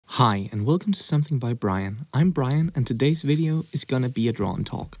Hi and welcome to Something by Brian. I'm Brian and today's video is gonna be a draw and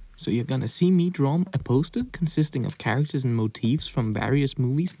talk. So you're gonna see me draw a poster consisting of characters and motifs from various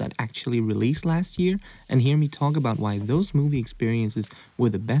movies that actually released last year and hear me talk about why those movie experiences were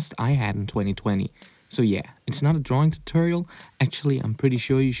the best I had in 2020. So yeah, it's not a drawing tutorial. Actually, I'm pretty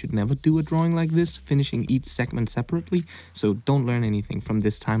sure you should never do a drawing like this, finishing each segment separately, so don't learn anything from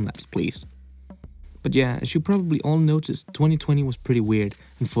this time-lapse, please. But yeah, as you probably all noticed, 2020 was pretty weird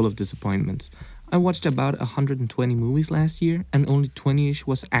and full of disappointments. I watched about 120 movies last year and only 20-ish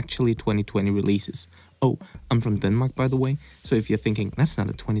was actually 2020 releases. Oh, I'm from Denmark by the way, so if you're thinking that's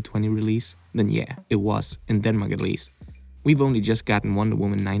not a 2020 release, then yeah, it was, in Denmark at least. We've only just gotten Wonder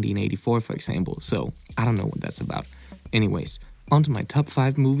Woman 1984 for example, so I don't know what that's about. Anyways, on to my top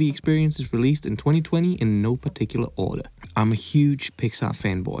 5 movie experiences released in 2020 in no particular order. I'm a huge Pixar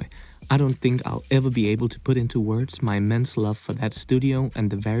fanboy. I don't think I'll ever be able to put into words my immense love for that studio and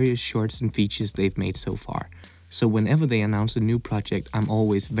the various shorts and features they've made so far. So whenever they announce a new project, I'm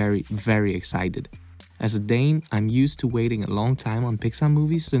always very excited. As a Dane, I'm used to waiting a long time on Pixar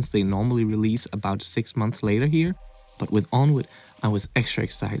movies since they normally release about 6 months later here. But with Onward, I was extra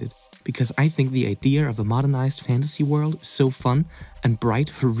excited because I think the idea of a modernized fantasy world is so fun and Bright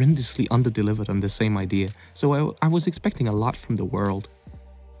horrendously underdelivered on the same idea. So I was expecting a lot from the world.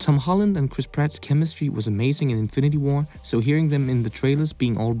 Tom Holland and Chris Pratt's chemistry was amazing in Infinity War, so hearing them in the trailers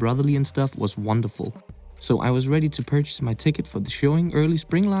being all brotherly and stuff was wonderful. So I was ready to purchase my ticket for the showing early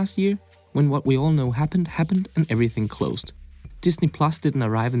spring last year, when what we all know happened and everything closed. Disney Plus didn't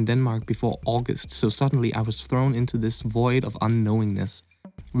arrive in Denmark before August, so suddenly I was thrown into this void of unknowingness.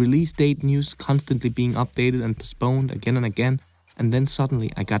 Release date news constantly being updated and postponed again and again, and then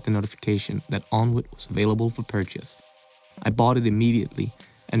suddenly I got the notification that Onward was available for purchase. I bought it immediately,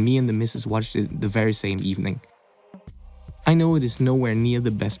 and me and the missus watched it the very same evening. I know it is nowhere near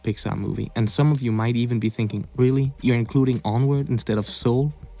the best Pixar movie, and some of you might even be thinking, really? You're including Onward instead of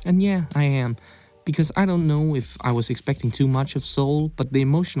Soul? And yeah, I am. Because I don't know if I was expecting too much of Soul, but the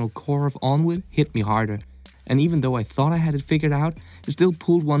emotional core of Onward hit me harder. And even though I thought I had it figured out, it still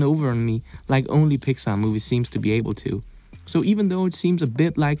pulled one over on me, like only Pixar movies seems to be able to. So even though it seems a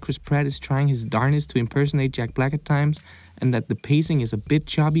bit like Chris Pratt is trying his darnest to impersonate Jack Black at times, and that the pacing is a bit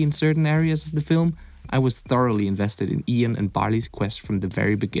choppy in certain areas of the film, I was thoroughly invested in Ian and Barley's quest from the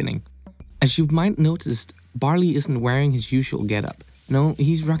very beginning. As you might noticed, Barley isn't wearing his usual getup. No,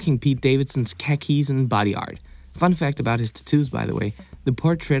 he's rocking Pete Davidson's khakis and body art. Fun fact about his tattoos, by the way, the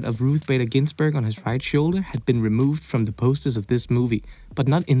portrait of Ruth Bader Ginsburg on his right shoulder had been removed from the posters of this movie, but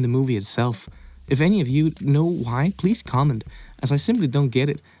not in the movie itself. If any of you know why, please comment, as I simply don't get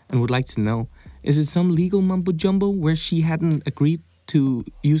it and would like to know. Is it some legal mumbo-jumbo where she hadn't agreed to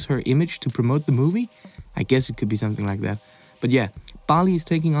use her image to promote the movie? I guess it could be something like that. But yeah, Barley is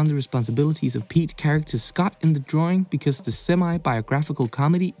taking on the responsibilities of Pete's character Scott in the drawing because the semi-biographical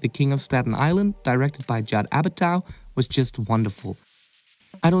comedy The King of Staten Island, directed by Judd Apatow, was just wonderful.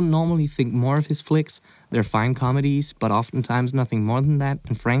 I don't normally think more of his flicks. They're fine comedies, but oftentimes nothing more than that,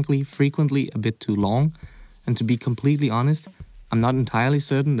 and frankly, frequently a bit too long. And to be completely honest, I'm not entirely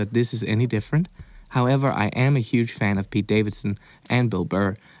certain that this is any different. However, I am a huge fan of Pete Davidson and Bill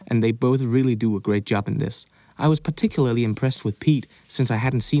Burr, and they both really do a great job in this. I was particularly impressed with Pete, since I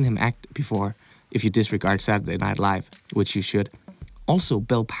hadn't seen him act before, if you disregard Saturday Night Live, which you should. Also,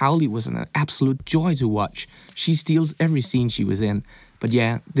 Belle Powley was an absolute joy to watch. She steals every scene she was in. But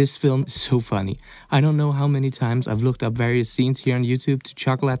yeah, this film is so funny. I don't know how many times I've looked up various scenes here on YouTube to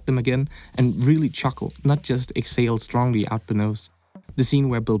chuckle at them again, and really chuckle, not just exhale strongly out the nose. The scene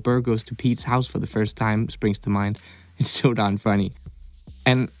where Bill Burr goes to Pete's house for the first time springs to mind. It's so darn funny.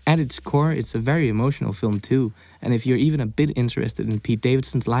 And at its core, it's a very emotional film too, and if you're even a bit interested in Pete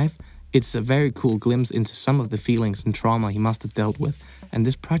Davidson's life, it's a very cool glimpse into some of the feelings and trauma he must have dealt with, and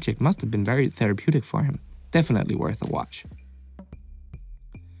this project must have been very therapeutic for him. Definitely worth a watch.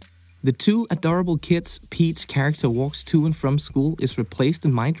 The 2 adorable kids Pete's character walks to and from school is replaced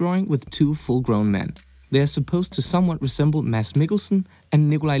in my drawing with 2 full-grown men. They are supposed to somewhat resemble Mads Mikkelsen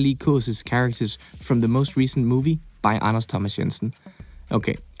and Nikolaj Lie Kaas's characters from the most recent movie by Anders Thomas Jensen.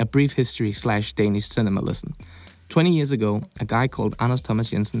 Okay, a brief history / Danish cinema lesson. 20 years ago, a guy called Anders Thomas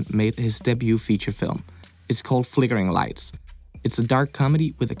Jensen made his debut feature film. It's called Flickering Lights. It's a dark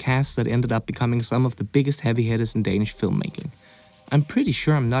comedy with a cast that ended up becoming some of the biggest heavy hitters in Danish filmmaking. I'm pretty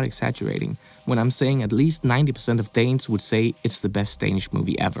sure I'm not exaggerating when I'm saying at least 90% of Danes would say it's the best Danish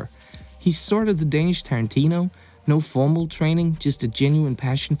movie ever. He's sort of the Danish Tarantino, no formal training, just a genuine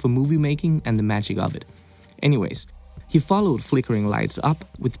passion for movie making and the magic of it. Anyways, he followed Flickering Lights up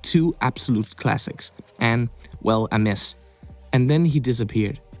with 2 absolute classics, and, well, a mess. And then he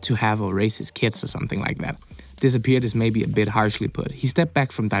disappeared. to have or raise his kids or something like that. Disappeared is maybe a bit harshly put. He stepped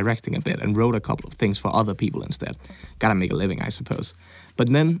back from directing a bit and wrote a couple of things for other people instead. Gotta make a living, I suppose.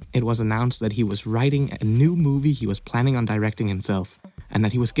 But then it was announced that he was writing a new movie he was planning on directing himself, and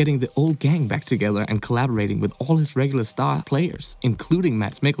that he was getting the old gang back together and collaborating with all his regular star players, including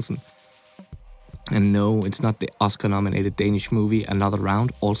Mads Mikkelsen. And no, it's not the Oscar-nominated Danish movie Another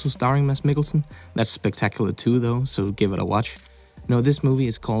Round, also starring Mads Mikkelsen. That's spectacular too though, so give it a watch. No, this movie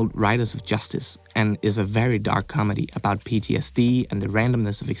is called Riders of Justice and is a very dark comedy about PTSD and the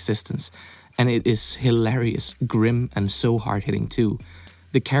randomness of existence. And it is hilarious, grim, and so hard-hitting too.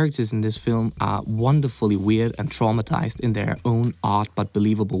 The characters in this film are wonderfully weird and traumatized in their own odd but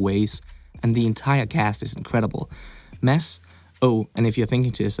believable ways. And the entire cast is incredible. Mads. Oh, and if you're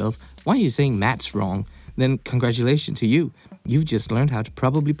thinking to yourself, why are you saying Mads wrong? Then congratulations to you. You've just learned how to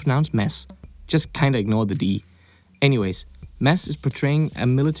probably pronounce mess. Just kinda ignore the D. Anyways, Mads is portraying a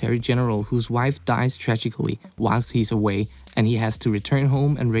military general whose wife dies tragically whilst he's away, and he has to return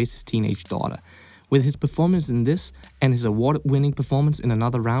home and raise his teenage daughter. With his performance in this and his award-winning performance in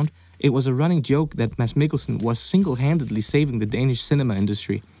Another Round, it was a running joke that Mads Mikkelsen was single-handedly saving the Danish cinema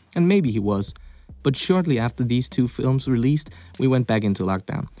industry, and maybe he was. But shortly after these two films released, we went back into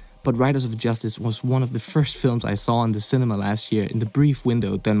lockdown. But Riders of Justice was one of the first films I saw in the cinema last year in the brief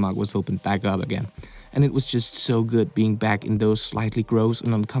window Denmark was opened back up again. And it was just so good being back in those slightly gross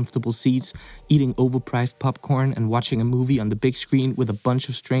and uncomfortable seats, eating overpriced popcorn and watching a movie on the big screen with a bunch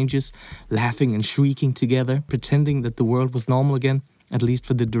of strangers, laughing and shrieking together, pretending that the world was normal again, at least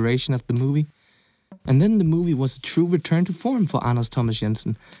for the duration of the movie. And then the movie was a true return to form for Anders Thomas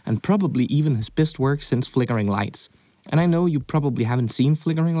Jensen, and probably even his best work since Flickering Lights. And I know you probably haven't seen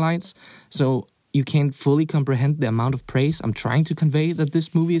Flickering Lights, so you can't fully comprehend the amount of praise I'm trying to convey that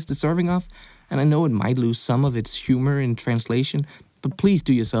this movie is deserving of, and I know it might lose some of its humor in translation, but please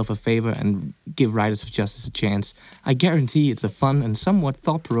do yourself a favor and give Riders of Justice a chance. I guarantee it's a fun and somewhat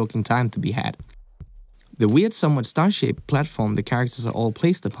thought-provoking time to be had. The weird, somewhat star-shaped platform the characters are all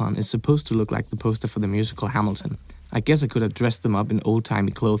placed upon is supposed to look like the poster for the musical Hamilton. I guess I could have dressed them up in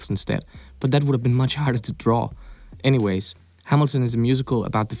old-timey clothes instead, but that would have been much harder to draw. Anyways, Hamilton is a musical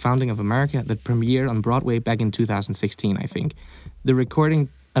about the founding of America that premiered on Broadway back in 2016, I think. The recording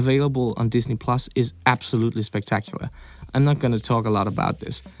available on Disney Plus is absolutely spectacular. I'm not going to talk a lot about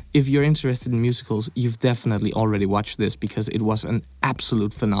this. If you're interested in musicals, you've definitely already watched this because it was an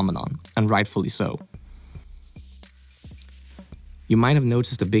absolute phenomenon, and rightfully so. You might have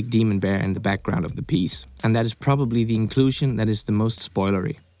noticed a big demon bear in the background of the piece, and that is probably the inclusion that is the most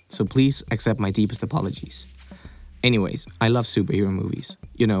spoilery. So please accept my deepest apologies. Anyways, I love superhero movies,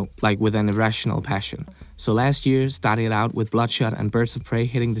 you know, like with an irrational passion. So last year started out with Bloodshot and Birds of Prey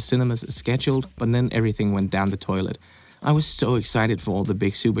hitting the cinemas as scheduled, but then everything went down the toilet. I was so excited for all the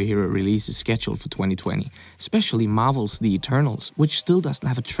big superhero releases scheduled for 2020, especially Marvel's The Eternals, which still doesn't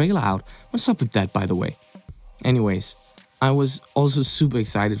have a trailer out. What's up with that, by the way? Anyways, I was also super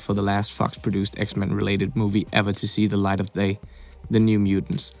excited for the last Fox-produced X-Men related movie ever to see the light of day, The New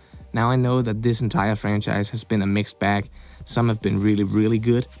Mutants. Now I know that this entire franchise has been a mixed bag. Some have been really, really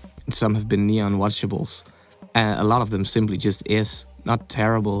good, and some have been near unwatchables. A lot of them simply just is. Not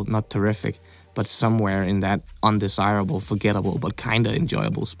terrible, not terrific, but somewhere in that undesirable, forgettable, but kinda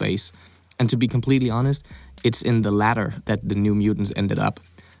enjoyable space. And to be completely honest, it's in the latter that The New Mutants ended up.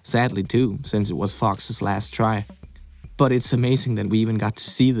 Sadly too, since it was Fox's last try. But it's amazing that we even got to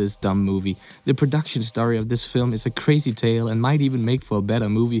see this dumb movie. The production story of this film is a crazy tale and might even make for a better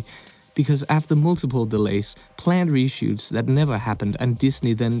movie. Because after multiple delays, planned reshoots that never happened, and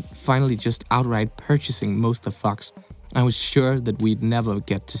Disney then finally just outright purchasing most of Fox, I was sure that we'd never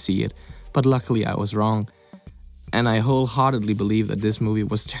get to see it. But luckily I was wrong. And I wholeheartedly believe that this movie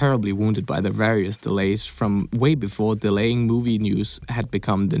was terribly wounded by the various delays from way before delaying movie news had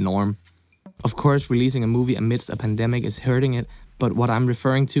become the norm. Of course, releasing a movie amidst a pandemic is hurting it, but what I'm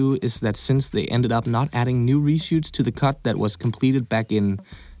referring to is that since they ended up not adding new reshoots to the cut that was completed back in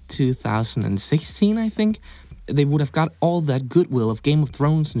 2016, I think, they would have got all that goodwill of Game of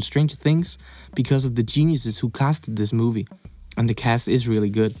Thrones and Stranger Things because of the geniuses who casted this movie. And the cast is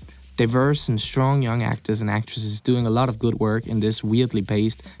really good. Diverse and strong young actors and actresses doing a lot of good work in this weirdly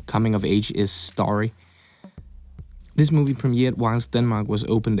paced coming-of-age-ish story. This movie premiered whilst Denmark was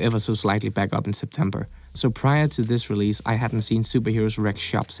opened ever so slightly back up in September. So prior to this release, I hadn't seen superheroes wreck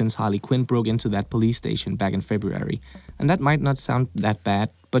shop since Harley Quinn broke into that police station back in February. And that might not sound that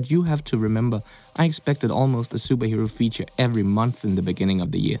bad, but you have to remember, I expected almost a superhero feature every month in the beginning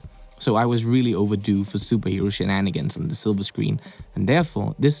of the year. So I was really overdue for superhero shenanigans on the silver screen, and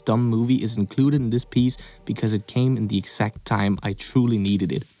therefore this dumb movie is included in this piece because it came in the exact time I truly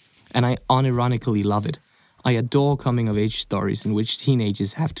needed it. And I unironically love it. I adore coming-of-age stories in which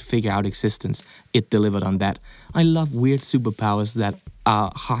teenagers have to figure out existence. It delivered on that. I love weird superpowers that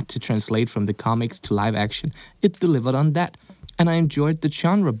are hard to translate from the comics to live action. It delivered on that. And I enjoyed the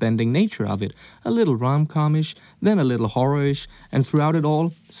genre-bending nature of it. A little rom-com-ish, then a little horror-ish, and throughout it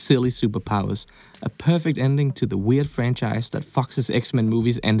all, silly superpowers. A perfect ending to the weird franchise that Fox's X-Men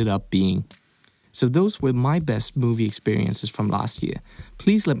movies ended up being. So those were my best movie experiences from last year.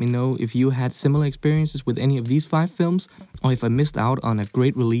 Please let me know if you had similar experiences with any of these 5 films, or if I missed out on a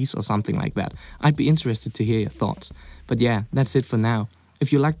great release or something like that. I'd be interested to hear your thoughts. But yeah, that's it for now.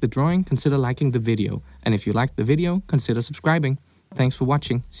 If you liked the drawing, consider liking the video. And if you liked the video, consider subscribing. Thanks for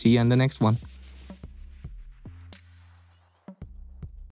watching. See you in the next one.